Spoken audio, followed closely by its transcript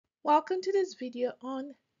Welcome to this video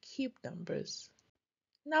on cube numbers.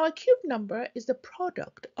 Now a cube number is the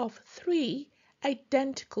product of three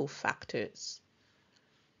identical factors.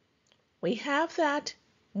 We have that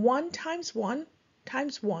 1 times 1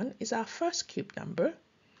 times 1 is our first cube number,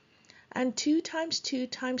 and 2 times 2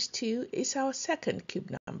 times 2 is our second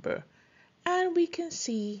cube number, and we can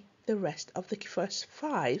see the rest of the first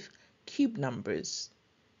 5 cube numbers: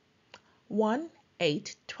 1,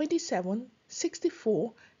 8, 27,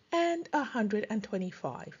 64, and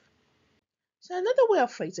 125. So another way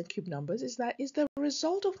of phrasing cube numbers is that is the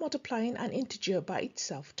result of multiplying an integer by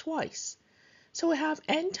itself twice. So we have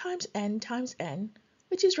n times n,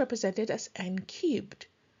 which is represented as n cubed.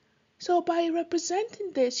 So by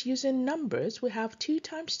representing this using numbers, we have 2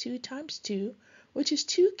 times 2 times 2, which is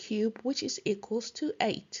 2 cubed, which is equals to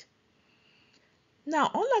 8.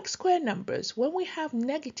 Now, unlike square numbers, when we have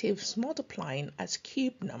negatives multiplying as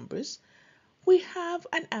cube numbers, we have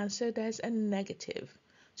an answer that's a negative.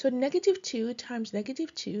 So negative 2 times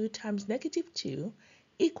negative 2 times negative 2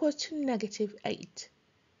 equals to negative 8.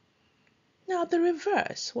 Now the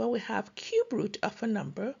reverse, where we have cube root of a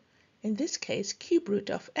number, in this case cube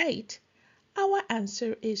root of 8, our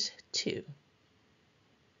answer is 2.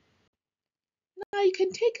 Now you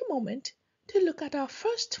can take a moment to look at our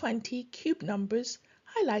first 20 cube numbers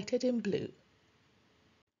highlighted in blue.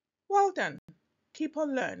 Well done. Keep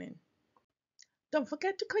on learning. Don't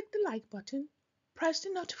forget to click the like button, press the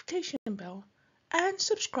notification bell, and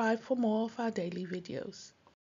subscribe for more of our daily videos.